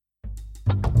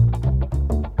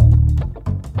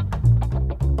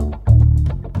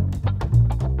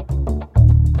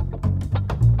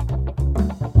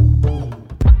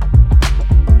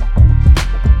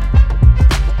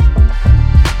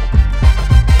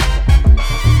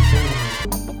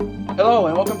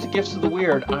to Gifts of the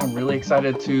Wyrd. I'm really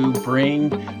excited to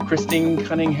bring Christine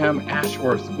Cunningham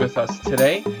Ashworth with us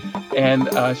today. And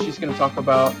she's going to talk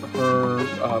about her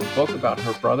book about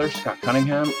her brother, Scott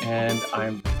Cunningham. And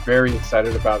I'm very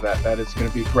excited about that. That is going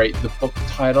to be great. The book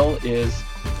title is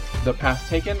The Path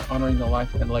Taken, Honoring the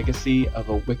Life and Legacy of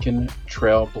a Wiccan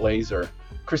Trailblazer.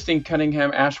 Christine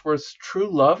Cunningham Ashworth's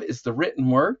true love is the written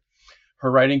word.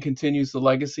 Her writing continues the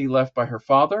legacy left by her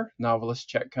father, novelist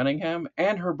Chet Cunningham,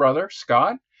 and her brother,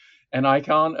 Scott, an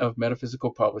icon of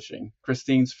metaphysical publishing.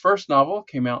 Christine's first novel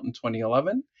came out in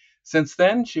 2011. Since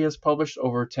then, she has published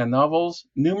over 10 novels,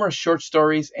 numerous short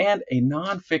stories, and a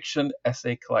nonfiction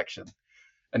essay collection.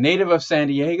 A native of San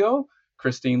Diego,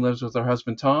 Christine lives with her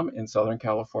husband, Tom, in Southern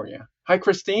California. Hi,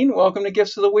 Christine. Welcome to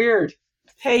Gifts of the Wyrd.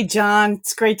 Hey, John.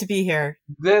 It's great to be here.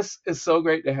 This is so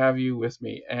great to have you with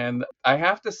me. And I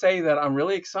have to say that I'm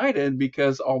really excited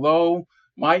because although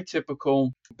my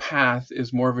typical path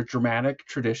is more of a dramatic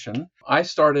tradition, I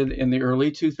started in the early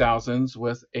 2000s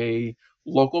with a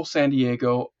local San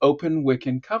Diego open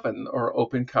Wiccan coven or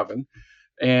open coven.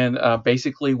 And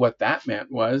basically what that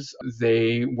meant was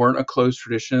they weren't a closed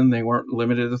tradition. They weren't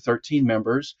limited to 13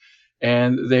 members.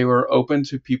 And they were open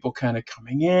to people kind of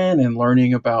coming in and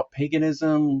learning about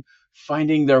paganism,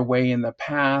 finding their way in the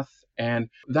path. And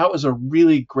that was a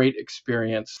really great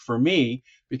experience for me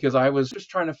because I was just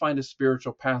trying to find a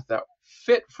spiritual path that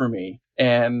fit for me.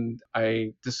 And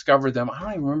I discovered them. I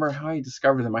don't even remember how I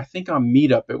discovered them. I think on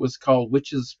Meetup. It was called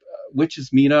Witches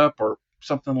Meetup or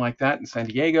something like that in San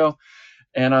Diego.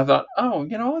 And I thought, I'll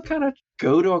kind of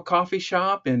go to a coffee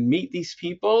shop and meet these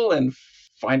people and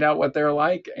find out what they're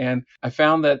like. And I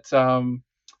found that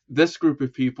this group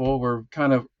of people were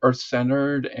kind of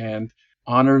earth-centered and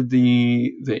honored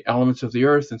the elements of the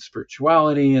earth and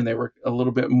spirituality. And they were a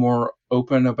little bit more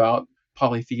open about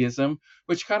polytheism,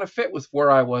 which kind of fit with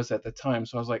where I was at the time.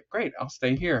 So I was like, great, I'll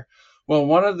stay here. Well,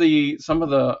 some of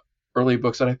the early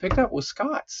books that I picked up was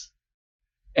Scott's.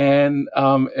 And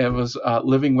it was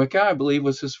Living Wicca, I believe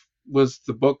was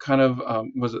the book kind of,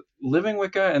 was it Living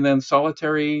Wicca and then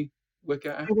Solitary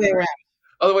Wicca?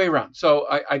 Other way around. So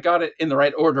I got it in the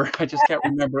right order. I just can't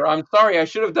remember. I'm sorry. I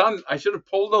should have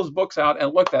pulled those books out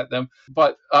and looked at them.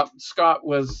 But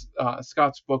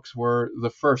Scott's books were the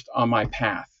first on my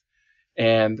path.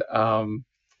 And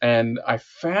I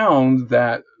found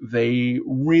that they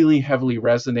really heavily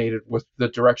resonated with the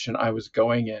direction I was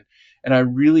going in. And I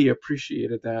really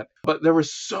appreciated that. But there were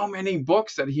so many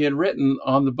books that he had written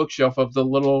on the bookshelf of the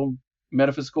little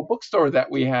metaphysical bookstore that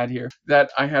we had here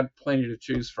that I had plenty to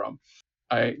choose from.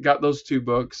 I got those 2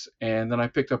 books, and then I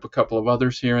picked up a couple of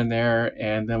others here and there.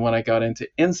 And then when I got into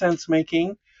incense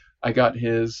making, I got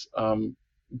his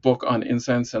book on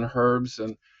incense and herbs,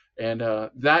 and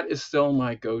that is still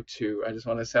my go-to. I just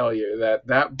want to tell you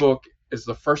that book is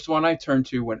the first one I turn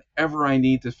to whenever I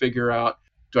need to figure out,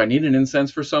 do I need an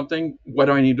incense for something? What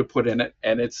do I need to put in it?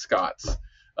 And it's Scott's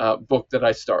book that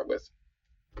I start with.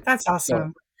 That's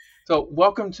awesome. So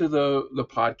welcome to the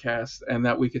podcast, and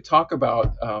that we could talk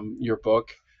about your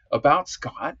book, about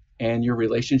Scott and your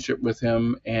relationship with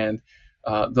him and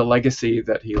the legacy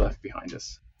that he left behind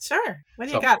us. Sure. What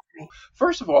do you got for me?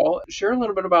 First of all, share a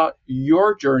little bit about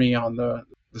your journey on the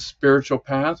spiritual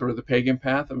path or the pagan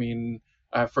path. I mean,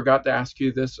 I forgot to ask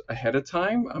you this ahead of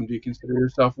time. Do you consider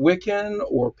yourself Wiccan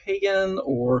or pagan,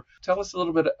 or tell us a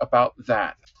little bit about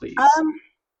that, please?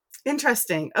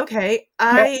 Interesting. Okay.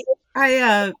 I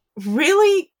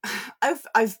really,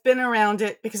 I've been around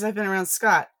it because I've been around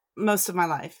Scott most of my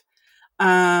life.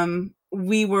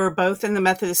 We were both in the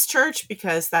Methodist Church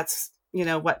because that's,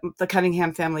 what the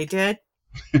Cunningham family did.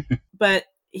 But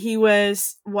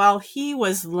while he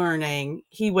was learning,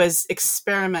 he was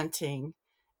experimenting.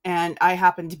 And I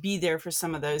happened to be there for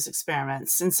some of those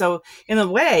experiments. And so in a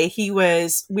way,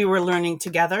 we were learning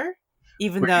together,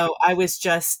 even though I was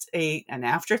just an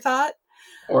afterthought.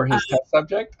 Or his test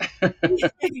subject.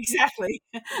 Exactly.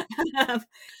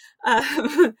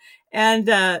 And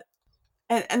then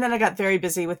I got very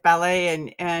busy with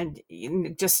ballet and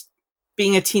just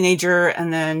being a teenager.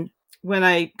 And then when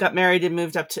I got married and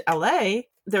moved up to LA,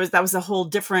 that was a whole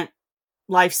different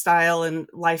lifestyle and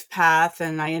life path,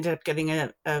 and I ended up getting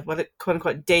a quote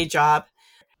unquote day job,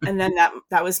 and then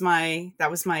that was my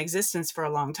existence for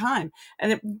a long time.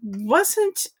 And it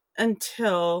wasn't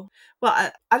until,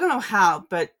 well, I don't know how,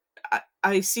 but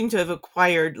I seem to have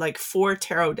acquired like 4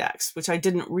 tarot decks, which I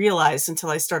didn't realize until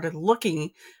I started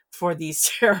looking for these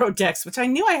tarot decks, which I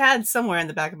knew I had somewhere in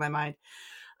the back of my mind.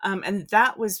 And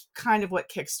that was kind of what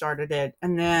kickstarted it.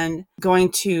 And then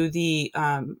going to the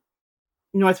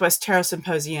Northwest Tarot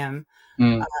Symposium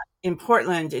in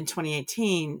Portland in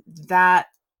 2018, that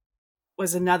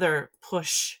was another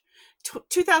push.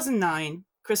 2009,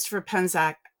 Christopher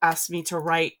Penczak asked me to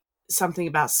write something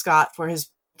about Scott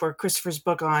for Christopher's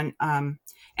book on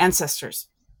ancestors.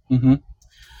 Mm-hmm.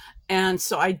 And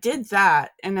so I did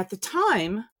that. And at the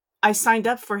time, I signed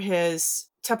up for his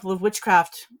Temple of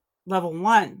Witchcraft level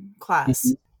 1 class.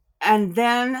 Mm-hmm. And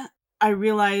then I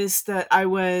realized that I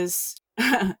was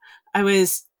I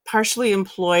was partially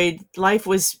employed. Life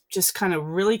was just kind of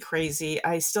really crazy.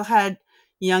 I still had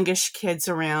youngish kids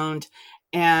around,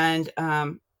 and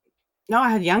no, I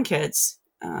had young kids.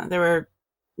 They were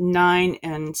 9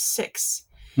 and 6,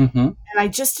 Mm-hmm. and I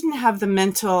just didn't have the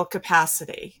mental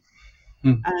capacity.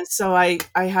 And so I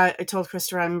told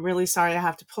Christopher, I'm really sorry I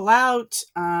have to pull out,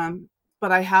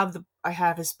 but I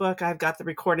have his book. I've got the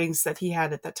recordings that he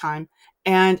had at that time,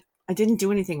 and I didn't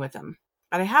do anything with them,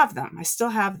 but I have them. I still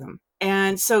have them.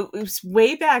 And so it was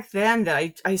way back then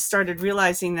that I started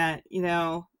realizing that,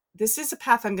 this is a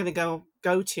path I'm going to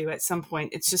go to at some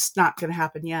point. It's just not going to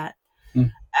happen yet.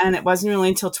 Mm. And it wasn't really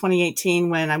until 2018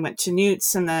 when I went to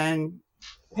Newt's and then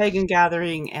Pagan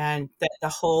Gathering, and the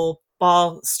whole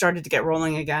ball started to get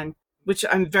rolling again, which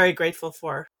I'm very grateful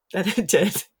for that it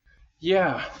did.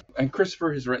 Yeah. And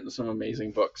Christopher has written some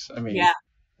amazing books. I mean, Yeah.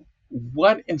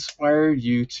 what inspired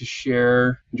you to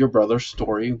share your brother's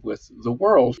story with the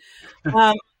world?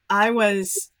 I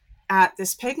was at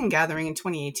this pagan gathering in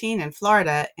 2018 in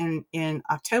Florida in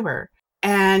October,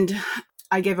 and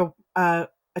I gave a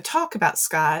talk about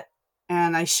Scott,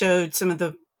 and I showed some of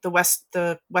the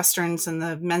westerns and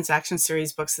the men's action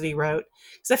series books that he wrote,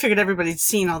 because I figured everybody'd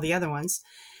seen all the other ones.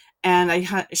 And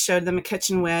I showed them A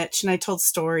Kitchen Witch, and I told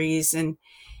stories, and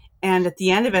at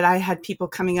the end of it, I had people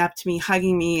coming up to me,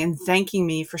 hugging me, and thanking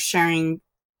me for sharing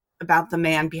about the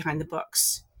man behind the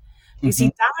books, because Mm-hmm.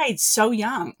 he died so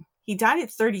young. He died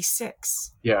at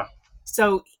 36. Yeah.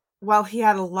 So while he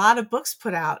had a lot of books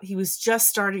put out, he was just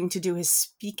starting to do his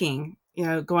speaking,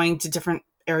 going to different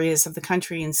areas of the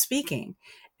country and speaking.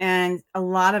 And a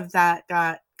lot of that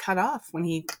got cut off when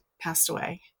he passed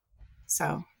away.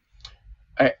 So.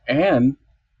 I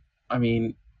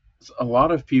mean, a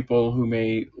lot of people who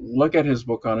may look at his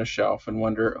book on a shelf and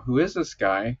wonder, who is this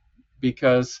guy?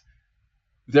 Because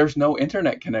there's no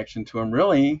internet connection to him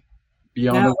really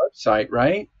beyond No. a website,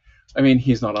 right? I mean,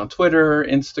 he's not on Twitter,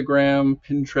 Instagram,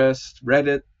 Pinterest,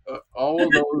 Reddit, all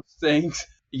of those things.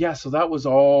 Yeah, so that was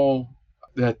all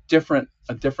a different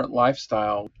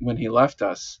lifestyle when he left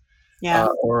us. Yeah.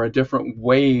 Or a different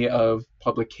way of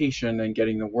publication and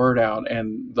getting the word out.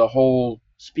 And the whole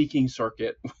speaking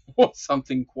circuit was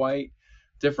something quite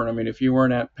different. I mean, if you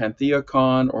weren't at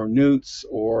PantheaCon or Newt's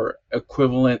or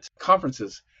equivalent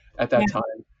conferences at that time,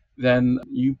 then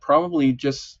you probably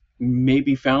just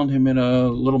maybe found him in a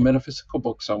little metaphysical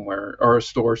book somewhere or a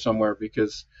store somewhere,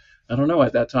 because I don't know,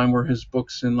 at that time were his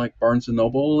books in like Barnes and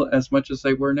Noble as much as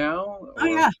they were now? Oh,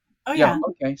 yeah. Oh, yeah.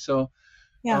 Okay. So,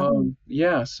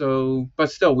 yeah. So,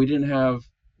 but still, we didn't have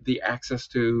the access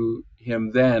to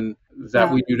him then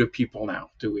that we do to people now,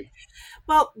 do we?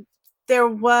 Well, there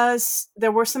were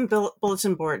some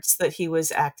bulletin boards that he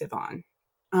was active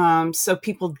on. So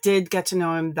people did get to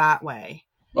know him that way.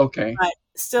 Okay. But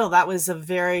still, that was a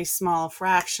very small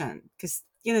fraction, because,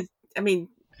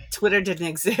 Twitter didn't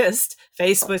exist.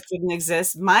 Facebook didn't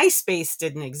exist. MySpace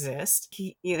didn't exist.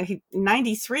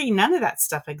 93, none of that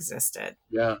stuff existed.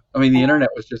 Yeah. I mean, the internet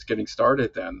was just getting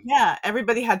started then. Yeah.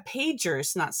 Everybody had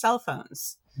pagers, not cell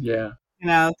phones. Yeah.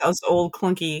 Those old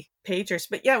clunky pagers.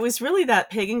 But yeah, it was really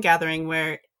that pagan gathering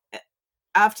where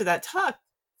after that talk,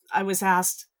 I was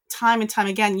asked time and time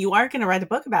again, you are going to write a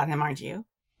book about him, aren't you?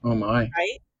 Oh my.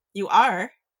 Right? You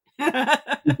are.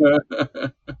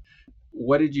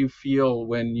 What did you feel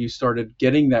when you started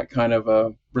getting that kind of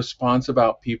a response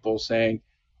about people saying,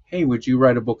 hey, would you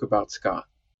write a book about Scott?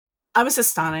 I was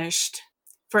astonished,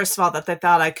 first of all, that they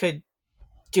thought I could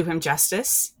do him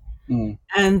justice. Mm.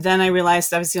 And then I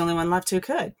realized I was the only one left who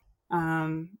could.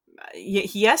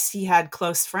 Yes, he had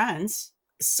close friends.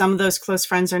 Some of those close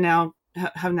friends have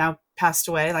now passed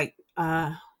away, like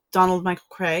Donald Michael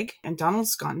Craig, and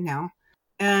Donald's gone now.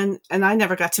 And I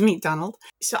never got to meet Donald.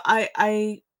 So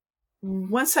I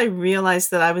once I realized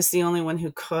that I was the only one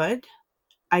who could,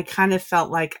 I kind of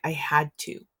felt like I had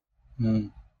to.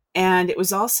 Mm. And it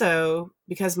was also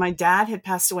because my dad had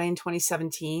passed away in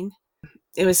 2017.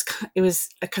 It was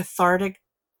a cathartic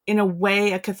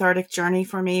journey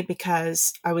for me,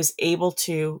 because I was able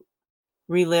to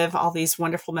relive all these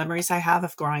wonderful memories I have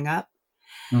of growing up.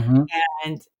 Mm-hmm.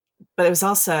 But it was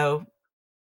also,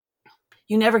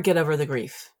 you never get over the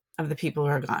grief of the people who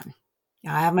are gone.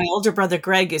 I have my older brother,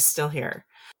 Greg, is still here,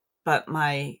 but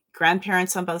my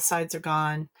grandparents on both sides are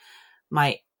gone.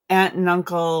 My aunt and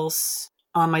uncles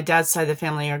on my dad's side of the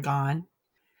family are gone.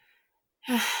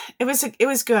 It was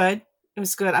good. It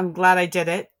was good. I'm glad I did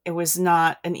it. It was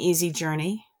not an easy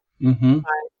journey. Mm-hmm.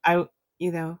 I,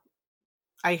 you know,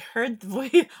 I heard the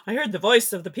voice. I heard the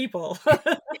voice of the people.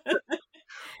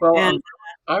 Well, And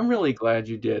I'm really glad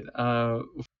you did.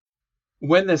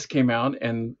 When this came out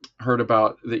and heard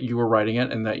about that you were writing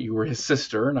it and that you were his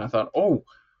sister, and I thought, oh,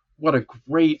 what a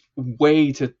great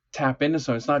way to tap into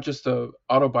something. It's not just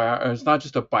it's not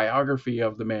just a biography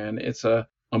of the man. It's a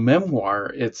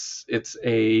memoir. It's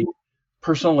a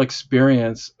personal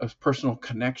experience, a personal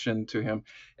connection to him.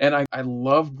 And I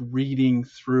loved reading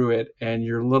through it and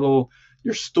your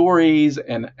stories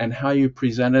and how you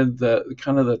presented the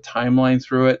kind of the timeline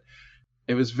through it.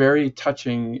 It was very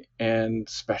touching and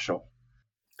special.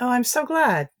 oh, I'm so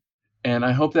glad. And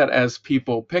I hope that as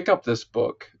people pick up this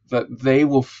book, that they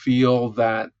will feel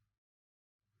that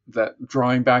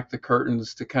drawing back the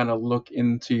curtains to kind of look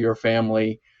into your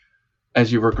family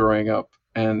as you were growing up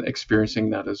and experiencing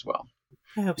that as well.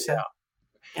 I hope so. Yeah.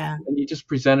 Yeah. And you just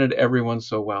presented everyone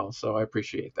so well. So I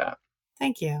appreciate that.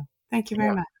 Thank you. Thank you very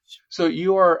Yeah. much. So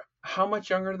you are how much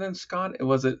younger than Scott?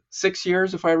 Was it 6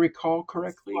 years, if I recall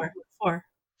correctly? 4.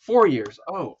 4 years.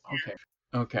 Oh, okay.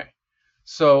 Okay.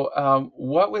 So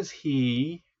what was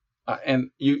he, and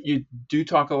you do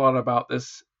talk a lot about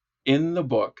this in the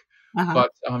book, Uh-huh.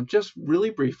 but just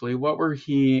really briefly, what were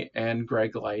he and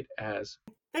Greg like as?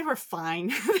 They were fine.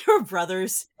 They were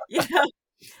brothers. It's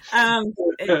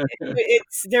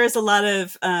there's a lot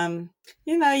of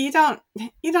you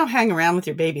don't hang around with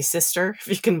your baby sister if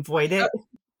you can avoid it.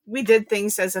 We did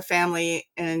things as a family,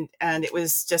 and it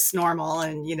was just normal.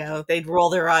 And they'd roll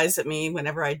their eyes at me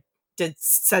whenever I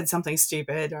said something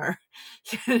stupid or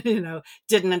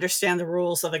didn't understand the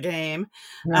rules of the game.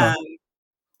 Yeah, Um,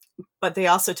 but they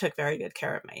also took very good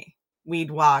care of me. We'd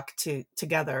walk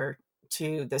together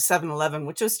to the 7-Eleven,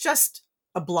 which was just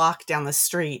a block down the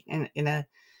street in a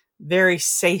very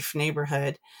safe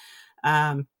neighborhood.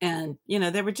 And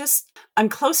they were just, I'm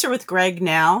closer with Greg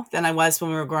now than I was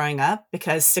when we were growing up,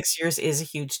 because 6 years is a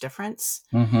huge difference.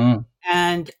 mm-hmm.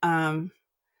 And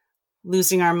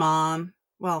losing our mom,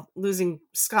 well, losing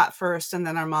Scott first and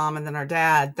then our mom and then our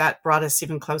dad, that brought us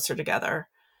even closer together.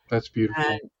 That's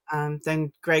beautiful. And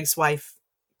then Greg's wife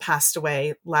passed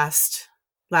away last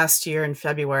year in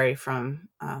February from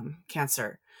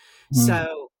cancer.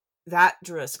 So that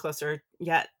drew us closer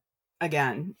yet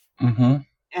again. Mm-hmm.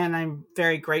 And I'm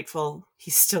very grateful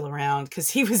he's still around, because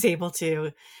he was able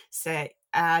to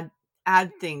add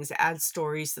things, add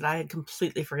stories that I had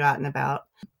completely forgotten about.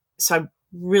 So I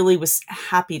really was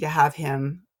happy to have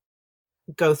him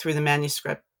go through the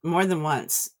manuscript more than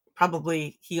once.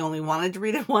 Probably he only wanted to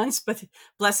read it once, but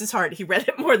bless his heart, he read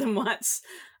it more than once.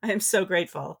 I am so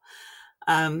grateful.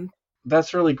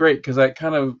 That's really great, because that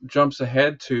kind of jumps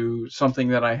ahead to something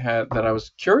that I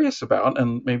was curious about,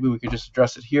 and maybe we could just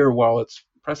address it here while it's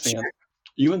pressing. Sure.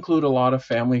 You include a lot of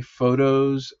family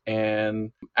photos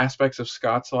and aspects of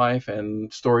Scott's life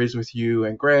and stories with you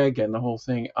and Greg and the whole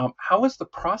thing. How was the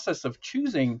process of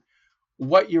choosing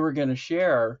what you were going to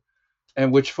share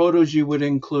and which photos you would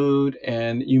include?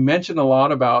 And you mentioned a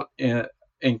lot about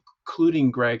including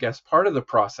Greg as part of the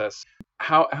process.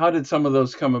 How did some of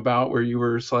those come about, where you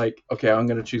were just like, okay, I'm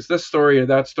going to choose this story or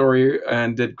that story?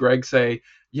 And did Greg say,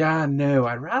 yeah, no,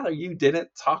 I'd rather you didn't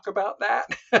talk about that?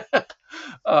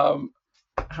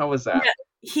 How was that? Yeah,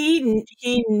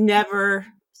 he never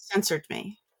censored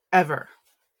me ever,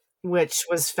 which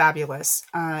was fabulous.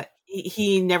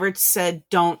 He never said,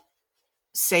 don't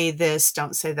say this,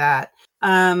 don't say that.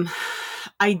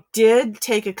 I did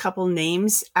take a couple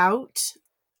names out,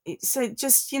 so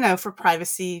just for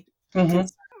privacy Mm-hmm.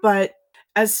 concerns. But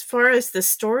as far as the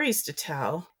stories to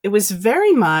tell, it was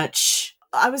very much,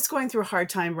 I was going through a hard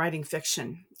time writing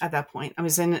fiction at that point. I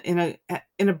was in a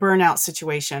burnout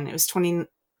situation. It was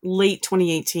late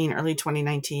 2018, early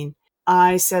 2019.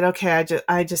 I said, okay,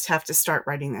 I just have to start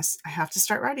writing this. I have to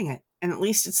start writing it. And at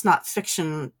least it's not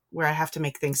fiction where I have to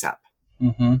make things up.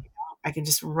 Mm-hmm. I can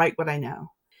just write what I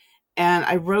know. And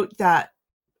I wrote that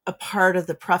a part of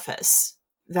the preface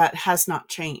that has not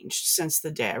changed since the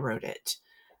day I wrote it.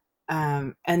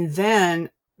 And then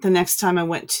the next time I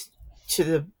went to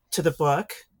the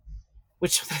book,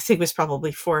 which I think was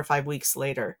probably 4 or 5 weeks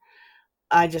later,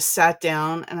 I just sat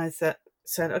down and I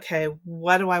said, okay,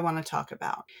 what do I want to talk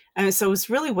about? And so it was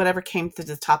really whatever came to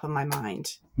the top of my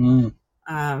mind.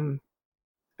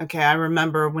 Okay, I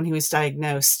remember when he was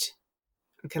diagnosed.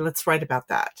 Okay, let's write about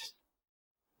that.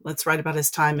 Let's write about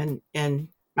his time in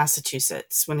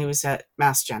Massachusetts when he was at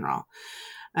Mass General.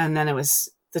 And then it was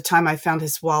the time I found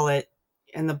his wallet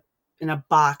in a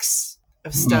box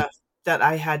of stuff that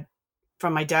I had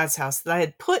from my dad's house that I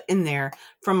had put in there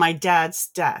from my dad's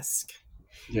desk.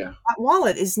 Yeah. That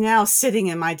wallet is now sitting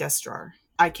in my desk drawer.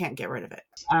 I can't get rid of it.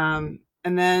 And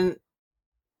then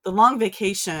the long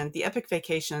vacation, the epic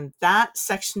vacation, that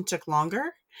section took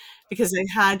longer because I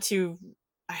had to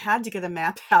get a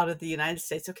map out of the United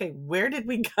States. Okay, where did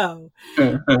we go?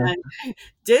 And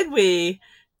did we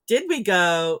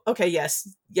go? Okay, yes,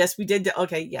 we did.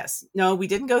 Okay, yes, no, we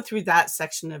didn't go through that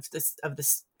section of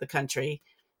the country.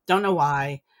 Don't know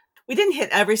why. We didn't hit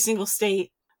every single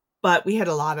state, but we hit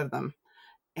a lot of them,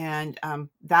 and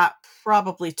that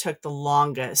probably took the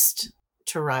longest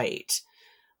to write.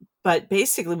 But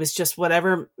basically, it was just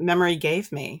whatever memory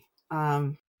gave me.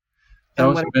 That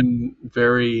must have been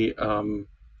very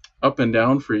up and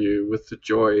down for you, with the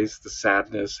joys, the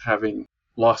sadness, having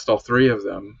lost all three of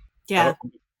them. Yeah.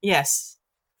 Yes.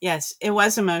 It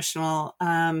was emotional.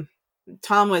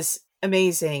 Tom was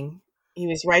amazing. He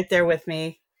was right there with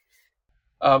me.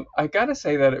 I gotta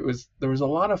say that there was a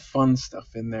lot of fun stuff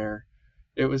in there.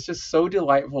 It was just so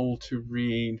delightful to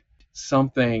read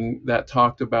something that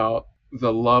talked about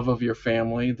the love of your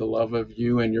family, the love of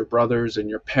you and your brothers and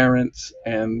your parents,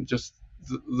 and just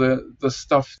the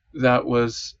stuff that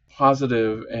was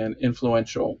positive and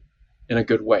influential in a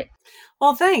good way.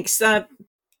 Well, thanks.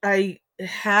 I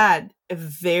had a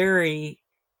very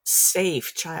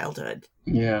safe childhood.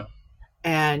 Yeah.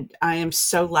 And I am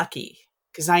so lucky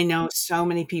because I know so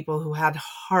many people who had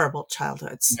horrible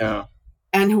childhoods. Yeah.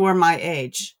 And who are my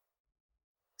age.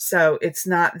 So it's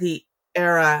not the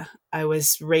era I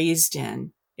was raised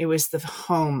in. It was the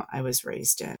home I was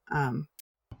raised in.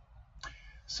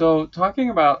 So talking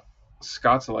about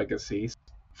Scott's legacy,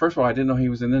 first of all, I didn't know he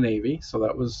was in the Navy, so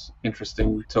that was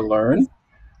interesting to learn.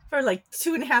 For like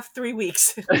 2.5, 3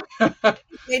 weeks,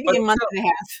 maybe a month and a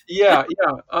half. Yeah.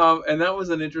 And that was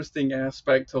an interesting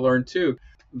aspect to learn too,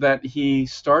 that he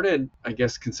started, I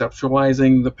guess,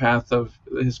 conceptualizing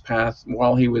his path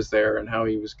while he was there and how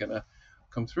he was going to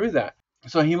come through that.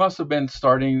 So he must have been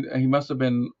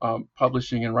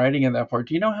publishing and writing at that point.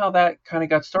 Do you know how that kind of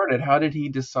got started? How did he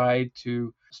decide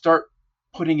to start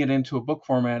putting it into a book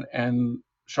format and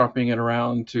shopping it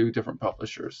around to different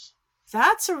publishers?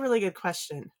 That's a really good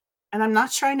question. And I'm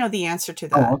not sure I know the answer to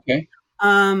that. Oh, okay.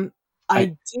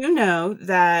 I do know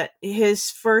that his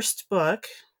first book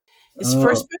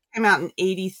came out in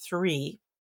 1983.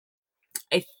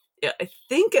 I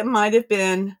think it might have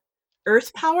been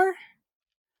Earth Power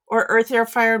or Earth, Air,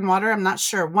 Fire, and Water. I'm not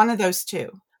sure. One of those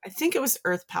two. I think it was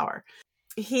Earth Power.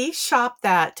 He shopped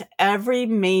that to every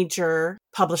major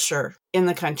publisher in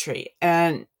the country,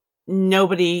 and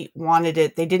nobody wanted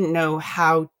it. They didn't know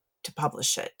how to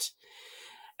publish it.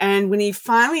 And when he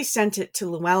finally sent it to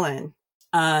Llewellyn,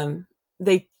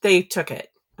 they took it,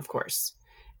 of course.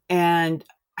 And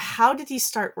how did he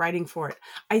start writing for it?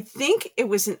 I think it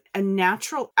was a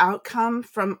natural outcome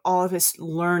from all of his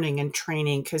learning and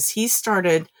training, because he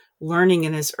started learning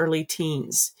in his early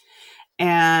teens.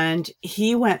 And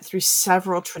he went through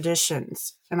several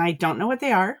traditions, and I don't know what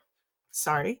they are.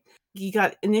 Sorry. He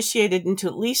got initiated into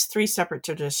at least 3 separate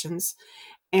traditions.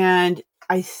 And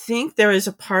I think there is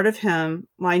a part of him,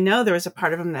 I know there was a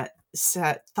part of him that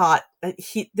thought that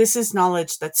this is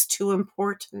knowledge that's too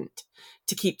important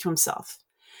to keep to himself.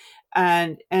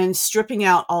 And stripping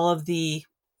out all of the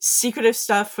secretive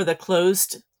stuff for the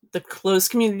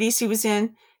closed communities he was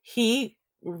in, he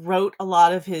wrote a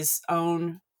lot of his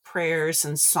own prayers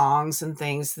and songs and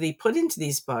things that he put into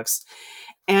these books.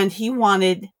 And he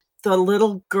wanted the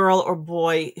little girl or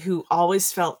boy who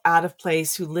always felt out of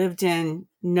place, who lived in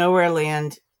nowhere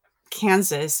land,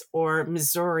 Kansas or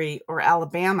Missouri or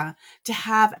Alabama, to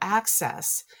have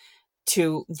access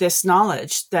to this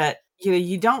knowledge that,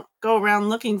 you don't go around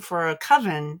looking for a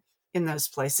coven in those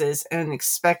places and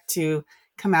expect to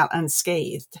come out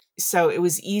unscathed. So it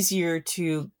was easier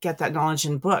to get that knowledge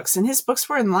in books. And his books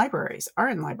are in libraries.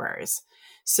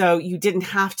 So you didn't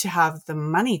have to have the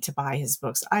money to buy his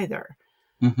books either.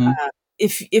 Mm-hmm.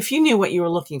 If you knew what you were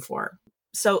looking for.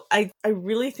 So I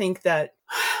really think that,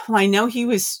 I know he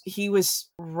was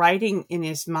writing in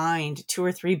his mind 2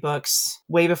 or 3 books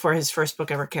way before his first book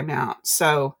ever came out.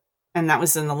 So, and that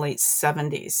was in the late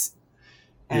 70s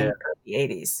and early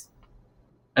 80s.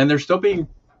 And they're still being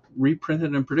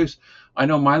reprinted and produced. I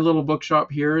know my little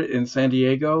bookshop here in San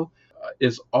Diego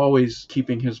is always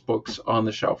keeping his books on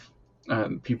the shelf,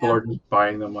 and people are just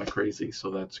buying them like crazy. So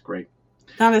that's great.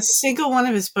 Not a single one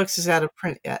of his books is out of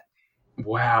print yet.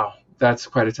 Wow. That's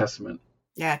quite a testament.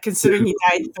 Yeah, considering he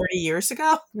died 30 years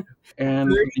ago.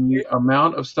 And the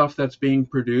amount of stuff that's being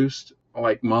produced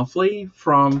like monthly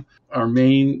from our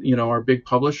main, our big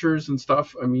publishers and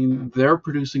stuff. I mean, they're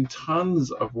producing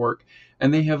tons of work,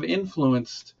 and they have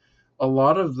influenced a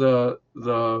lot of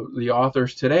the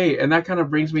authors today. And that kind of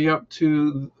brings me up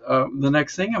to the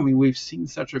next thing. I mean, we've seen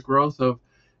such a growth of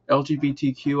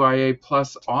LGBTQIA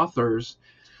plus authors.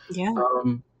 Yeah.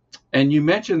 And you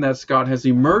mentioned that Scott has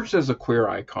emerged as a queer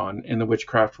icon in the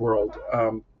witchcraft world.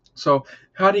 So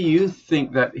how do you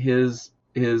think that his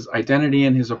identity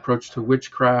and his approach to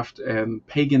witchcraft and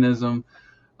paganism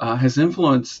has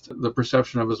influenced the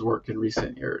perception of his work in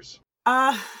recent years?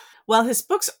 Well, his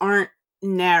books aren't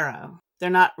narrow. They're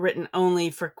not written only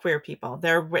for queer people.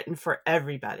 They're written for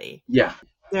everybody. Yeah.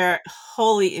 They're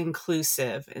wholly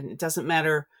inclusive, and it doesn't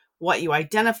matter what you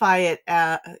identify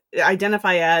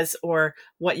as or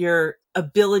what your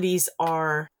abilities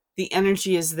are. The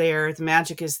energy is there, the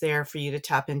magic is there for you to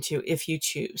tap into if you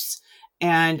choose.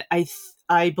 And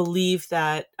I believe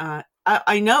that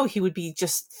I know he would be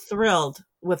just thrilled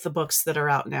with the books that are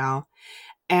out now.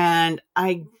 And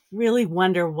I really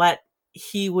wonder what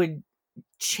he would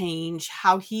change,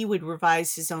 how he would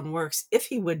revise his own works, if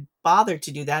he would bother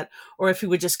to do that, or if he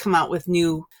would just come out with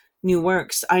new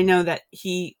works. I know that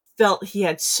he felt he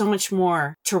had so much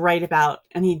more to write about,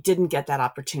 and he didn't get that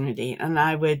opportunity. And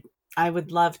I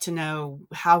would love to know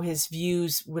how his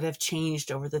views would have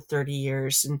changed over the 30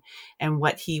 years, and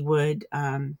what he would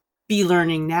be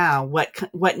learning now.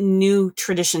 What new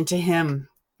tradition to him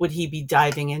would he be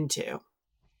diving into?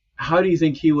 How do you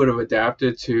think he would have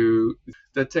adapted to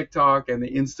the TikTok and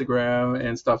the Instagram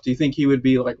and stuff? Do you think he would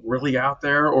be like really out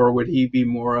there, or would he be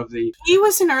more of the? He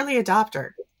was an early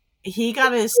adopter. He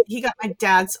got my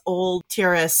dad's old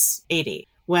TRS-80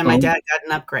 when my dad got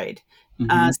an upgrade. So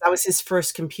that was his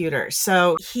first computer.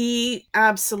 So he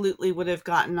absolutely would have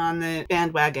gotten on the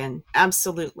bandwagon.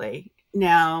 Absolutely.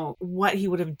 Now, what he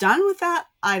would have done with that,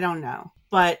 I don't know.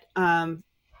 But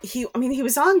he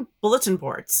was on bulletin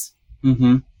boards.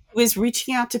 Mm-hmm. He was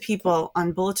reaching out to people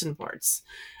on bulletin boards.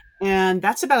 And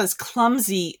that's about as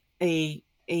clumsy a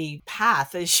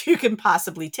path as you can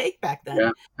possibly take back then.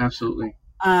 Yeah, absolutely.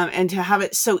 And to have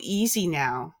it so easy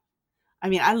now. I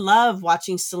mean, I love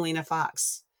watching Selena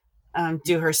Fox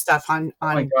do her stuff on. Oh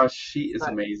my gosh, she is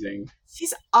amazing.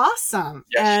 She's awesome.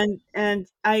 Yes. And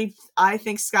I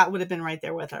think Scott would have been right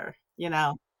there with her,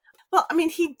 Well, I mean,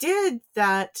 he did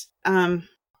that.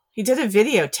 He did a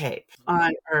videotape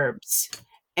on herbs.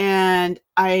 And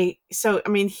he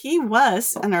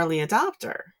was an early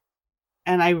adopter.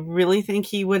 And I really think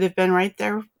he would have been right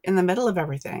there in the middle of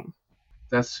everything.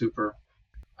 That's super.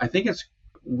 I think it's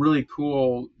really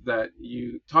cool that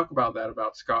you talk about that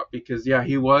about Scott, because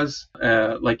he was,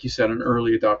 like you said, an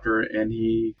early adopter, and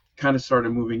he kind of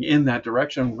started moving in that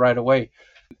direction right away.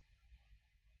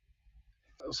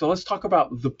 So let's talk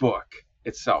about the book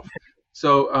itself.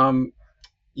 So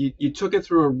you took it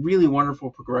through a really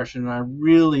wonderful progression, and I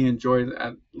really enjoyed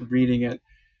reading it.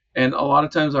 And a lot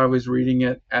of times I was reading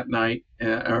it at night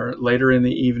or later in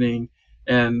the evening,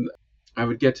 and I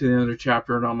would get to the end of the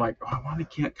chapter and I'm like, I want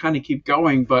to kind of keep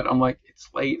going, but I'm like, it's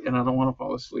late and I don't want to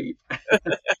fall asleep.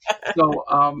 So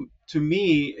to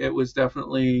me, it was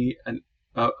definitely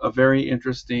a very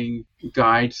interesting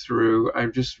guide through. I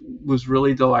just was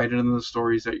really delighted in the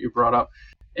stories that you brought up.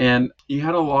 And you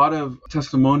had a lot of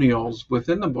testimonials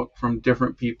within the book from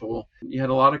different people. You had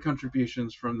a lot of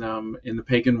contributions from them in the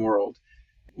pagan world.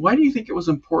 Why do you think it was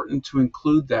important to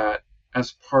include that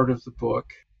as part of the book?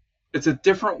 It's a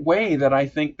different way that I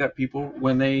think that people,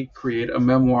 when they create a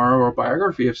memoir or a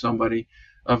biography of somebody,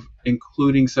 of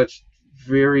including such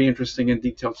very interesting and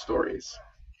detailed stories.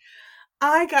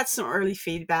 I got some early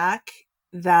feedback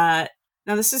now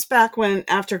this is back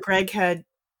after Greg had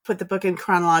put the book in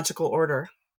chronological order.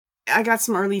 I got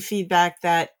some early feedback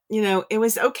that, it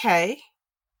was okay,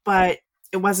 but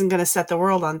it wasn't going to set the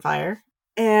world on fire.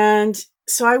 And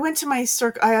so I went to my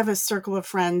circle. I have a circle of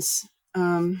friends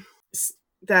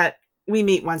that we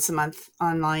meet once a month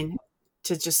online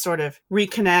to just sort of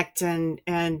reconnect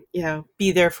and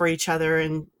be there for each other.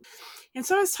 And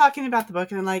so I was talking about the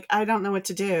book, and I'm like, I don't know what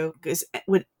to do.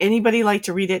 Would anybody like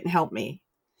to read it and help me?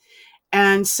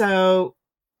 And so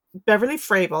Beverly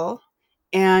Frabel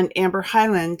and Amber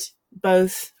Highland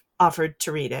both offered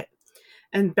to read it.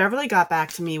 And Beverly got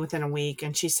back to me within a week,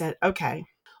 and she said, okay,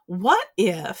 what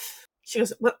if, she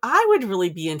goes, what I would really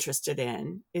be interested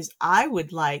in is I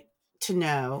would like to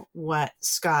know what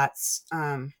Scott's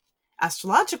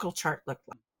astrological chart looked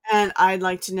like. And I'd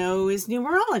like to know his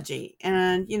numerology.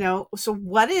 And, so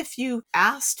what if you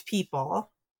asked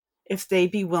people if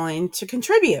they'd be willing to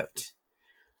contribute?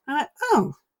 I went,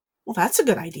 oh, well, that's a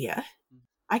good idea.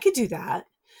 I could do that.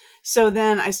 So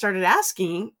then I started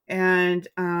asking, and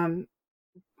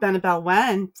Bennabelle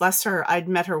Wen, bless her, I'd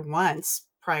met her once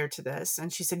prior to this,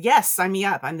 and she said, yes, sign me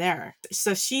up, I'm there.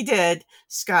 So she did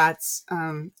Scott's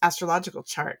astrological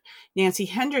chart. Nancy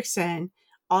Hendrickson,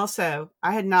 also,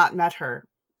 I had not met her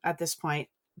at this point,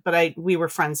 but we were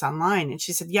friends online, and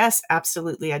she said, yes,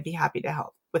 absolutely, I'd be happy to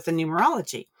help with the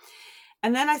numerology.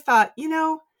 And then I thought,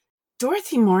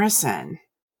 Dorothy Morrison,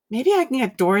 maybe I can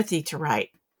get Dorothy to write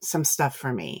some stuff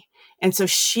for me. And so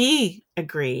she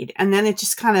agreed. And then it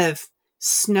just kind of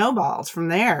snowballed from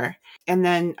there. And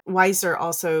then Weiser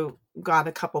also got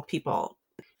a couple people.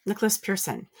 Nicholas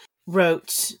Pearson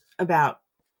wrote about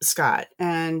Scott.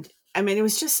 And I mean, it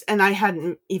was just, and I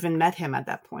hadn't even met him at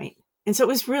that point. And so it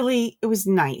was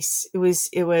nice.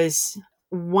 It was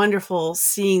wonderful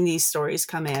seeing these stories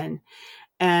come in.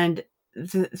 And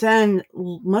then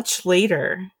much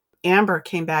later, Amber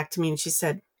came back to me and she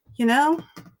said,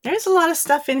 there's a lot of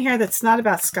stuff in here that's not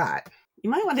about Scott.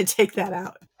 You might want to take that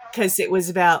out, because it was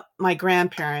about my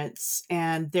grandparents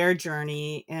and their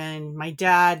journey, and my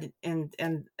dad and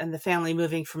the family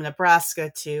moving from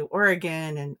Nebraska to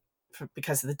Oregon, and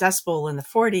because of the Dust Bowl in the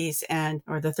 40s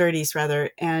or the 30s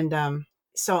rather. And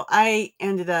so I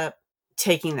ended up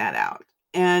taking that out.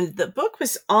 And the book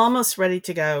was almost ready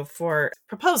to go for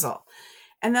proposal.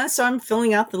 And then so I'm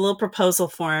filling out the little proposal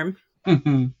form.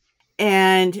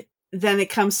 And then it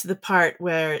comes to the part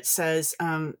where it says,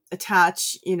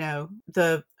 attach,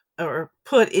 or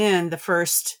put in your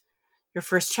first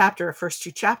chapter or first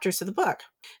 2 chapters of the book.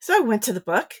 So I went to the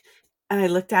book and I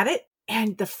looked at it,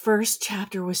 and the first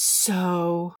chapter was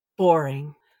so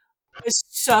boring. It was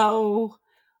so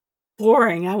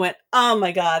boring. I went, oh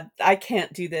my God, I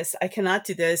can't do this. I cannot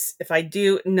do this. If I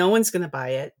do, no one's going to buy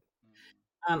it.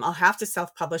 I'll have to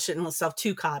self-publish it, and I'll sell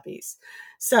 2 copies.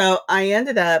 So I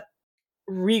ended up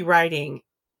rewriting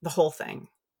the whole thing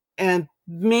and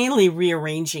mainly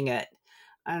rearranging it.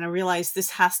 And I realized this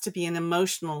has to be an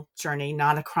emotional journey,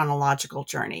 not a chronological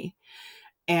journey.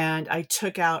 And I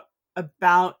took out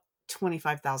about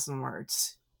 25,000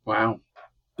 words. Wow.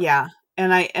 Yeah.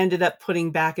 And I ended up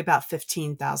putting back about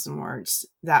 15,000 words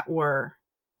that were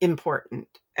important.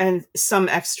 And some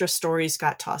extra stories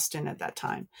got tossed in at that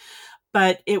time.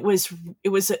 But it was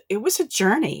a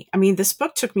journey. I mean, this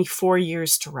book took me 4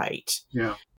 years to write.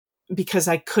 Yeah. Because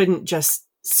I couldn't just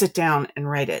sit down and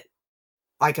write it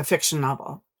like a fiction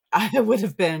novel. I would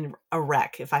have been a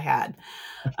wreck if I had.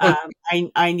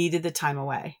 I needed the time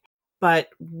away. But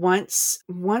once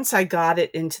I got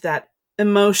it into that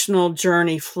emotional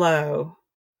journey flow,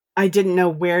 I didn't know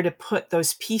where to put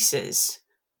those pieces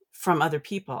from other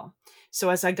people. So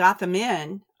as I got them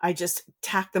in, I just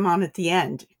tacked them on at the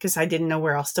end because I didn't know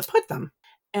where else to put them.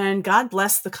 And God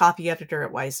bless the copy editor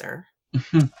at Weiser.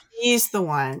 He's the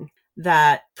one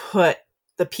that put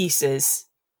the pieces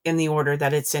in the order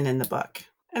that it's in the book.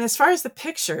 And as far as the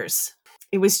pictures,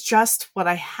 it was just what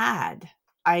I had.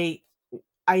 I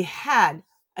had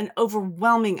an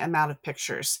overwhelming amount of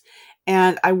pictures,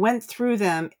 and I went through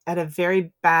them at a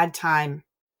very bad time.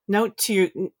 Note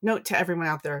to everyone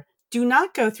out there: do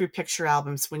not go through picture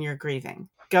albums when you're grieving.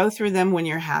 Go through them when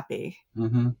you're happy.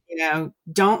 Mm-hmm.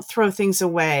 Don't throw things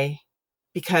away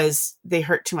because they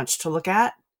hurt too much to look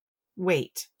at.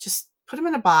 Wait, just put them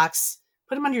in a box,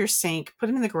 put them under your sink, put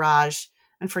them in the garage,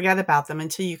 and forget about them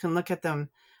until you can look at them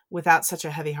without such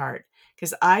a heavy heart.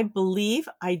 Because I believe,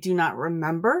 I do not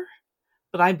remember,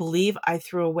 but I believe I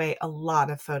threw away a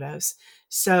lot of photos.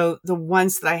 So the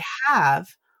ones that I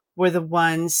have were the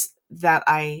ones that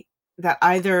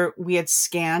either we had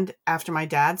scanned after my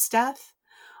dad's death,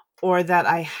 or that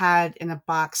I had in a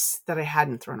box that I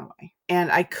hadn't thrown away.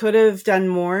 And I could have done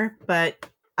more, but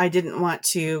I didn't want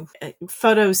to.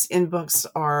 Photos in books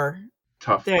are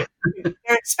tough. They're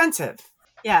expensive.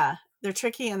 Yeah, they're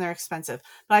tricky and they're expensive.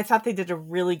 But I thought they did a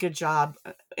really good job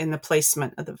in the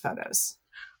placement of the photos.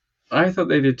 I thought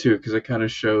they did too, because it kind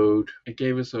of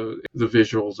gave us the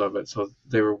visuals of it, so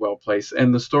they were well placed.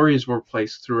 And the stories were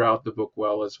placed throughout the book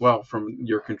well as well from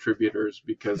your contributors,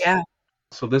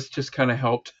 so this just kind of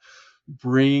helped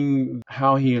bring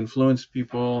how he influenced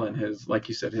people and his, like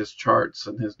you said, his charts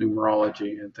and his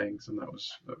numerology and things, and that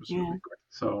was really great.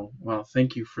 So, well,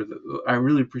 thank you I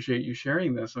really appreciate you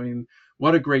sharing this. I mean,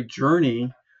 what a great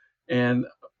journey, and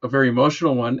a very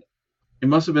emotional one. It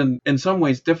must have been in some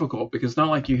ways difficult, because not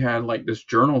like you had like this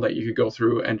journal that you could go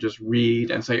through and just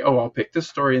read and say, oh, I'll pick this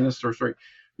story and this story.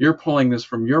 You're pulling this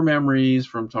from your memories,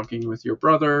 from talking with your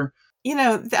brother.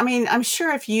 I mean, I'm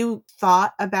sure if you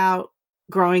thought about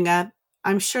growing up,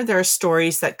 I'm sure there are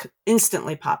stories that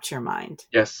instantly pop to your mind.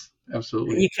 Yes,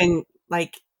 absolutely. You can,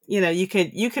 like, you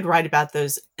could write about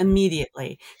those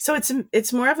immediately. So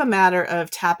it's more of a matter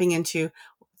of tapping into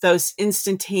those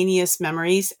instantaneous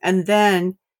memories and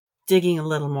then digging a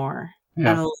little more and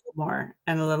a little more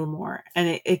and a little more.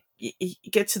 And you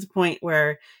get to the point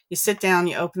where you sit down,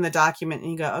 you open the document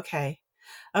and you go,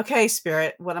 okay,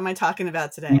 Spirit, what am I talking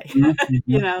about today? So.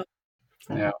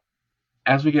 Yeah.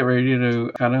 As we get ready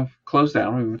to kind of close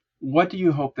down, what do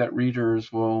you hope that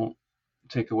readers will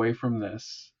take away from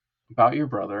this about your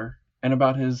brother and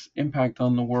about his impact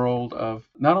on the world of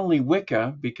not only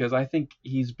Wicca, because I think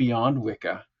he's beyond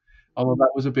Wicca, although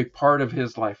that was a big part of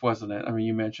his life, wasn't it? I mean,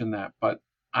 you mentioned that, but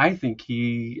I think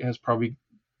he has probably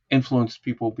influenced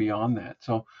people beyond that.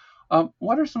 So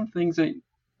what are some things that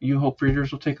you hope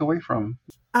readers will take away from?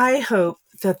 I hope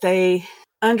that they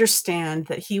understand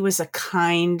that he was a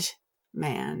kind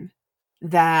man,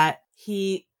 that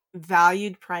he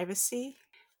valued privacy.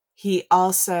 He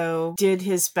also did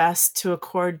his best to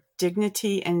accord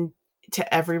dignity and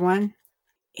to everyone.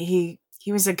 He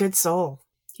was a good soul.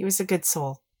 He was a good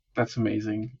soul. That's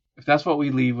amazing. If that's what we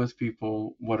leave with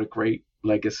people, what a great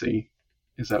legacy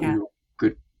is that we were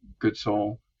good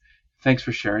soul. Thanks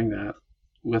for sharing that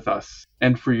with us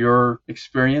and for your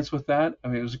experience with that. I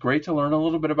mean, it was great to learn a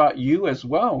little bit about you as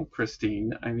well,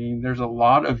 Christine. I mean, there's a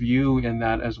lot of you in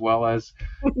that, as well as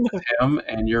him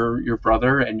and your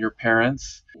brother and your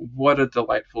parents. What a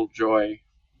delightful joy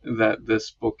that this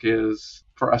book is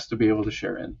for us to be able to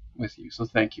share in with you. So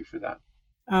thank you for that.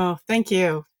 Oh, thank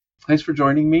you. Thanks for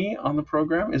joining me on the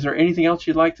program. Is there anything else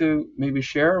you'd like to maybe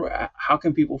share? How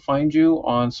can people find you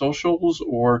on socials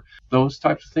or those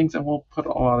types of things? And we'll put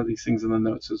a lot of these things in the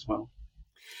notes as well.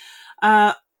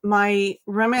 My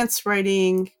romance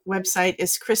writing website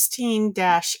is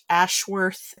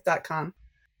christine-ashworth.com.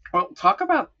 Well, talk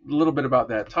a little bit about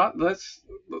that. Let's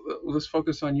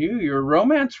focus on you. Your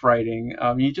romance writing.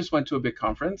 You just went to a big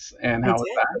conference, and how was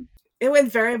that? It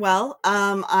went very well.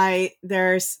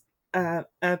 There's a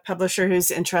publisher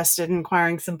who's interested in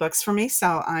acquiring some books for me,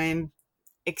 so I'm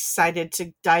excited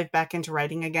to dive back into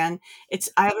writing again.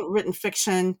 I haven't written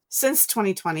fiction since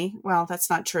 2020. Well, that's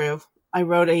not true. I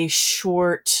wrote a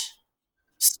short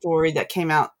story that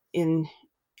came out in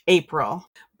April,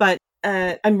 but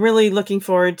I'm really looking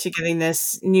forward to getting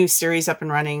this new series up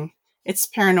and running. It's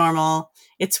paranormal.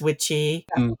 It's witchy.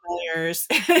 Familiars.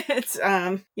 It's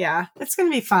it's going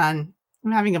to be fun.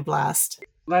 I'm having a blast.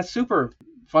 That's super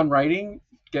fun writing,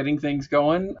 getting things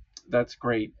going. That's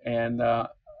great. And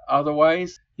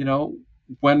otherwise,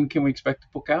 when can we expect the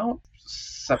book out?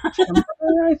 September,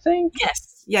 I think.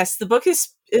 Yes. The book is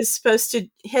supposed to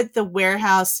hit the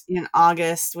warehouse in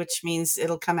August, which means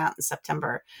it'll come out in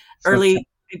September. I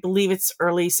believe it's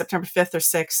early September 5th or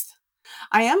 6th.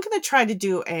 I am going to try to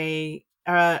do an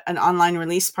online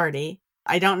release party.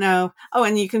 I don't know. Oh,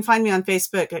 and you can find me on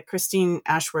Facebook at Christine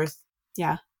Ashworth.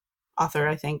 Yeah, author,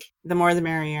 I think. The more the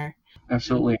merrier.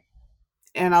 Absolutely.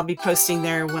 And I'll be posting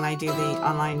there when I do the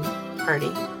online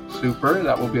party. Super.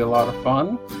 That will be a lot of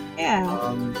fun. Yeah.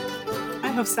 I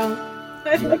hope so.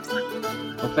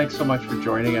 Well, thanks so much for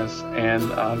joining us,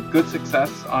 and good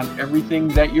success on everything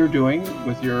that you're doing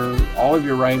with all of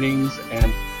your writings,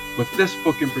 and with this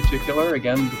book in particular.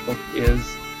 Again, the book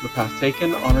is The Path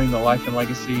Taken, honoring the life and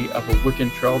legacy of a Wiccan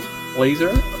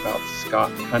trailblazer about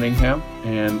Scott Cunningham,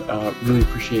 and really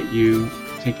appreciate you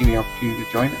taking the opportunity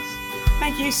to join us.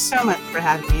 Thank you so much for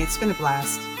having me. It's been a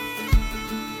blast.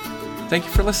 Thank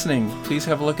you for listening. Please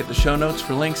have a look at the show notes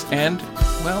for links and,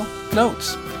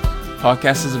 notes.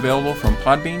 Podcast is available from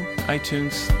Podbean,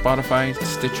 iTunes, Spotify,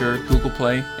 Stitcher, Google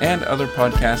Play, and other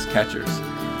podcast catchers.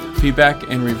 Feedback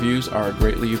and reviews are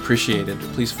greatly appreciated.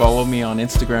 Please follow me on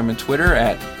Instagram and Twitter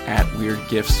at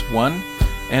WeirdGifts1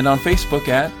 and on Facebook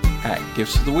at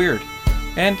Gifts of the Weird,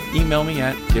 and email me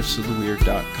at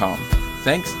giftsoftheweird.com.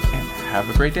 Thanks, and have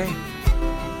a great day.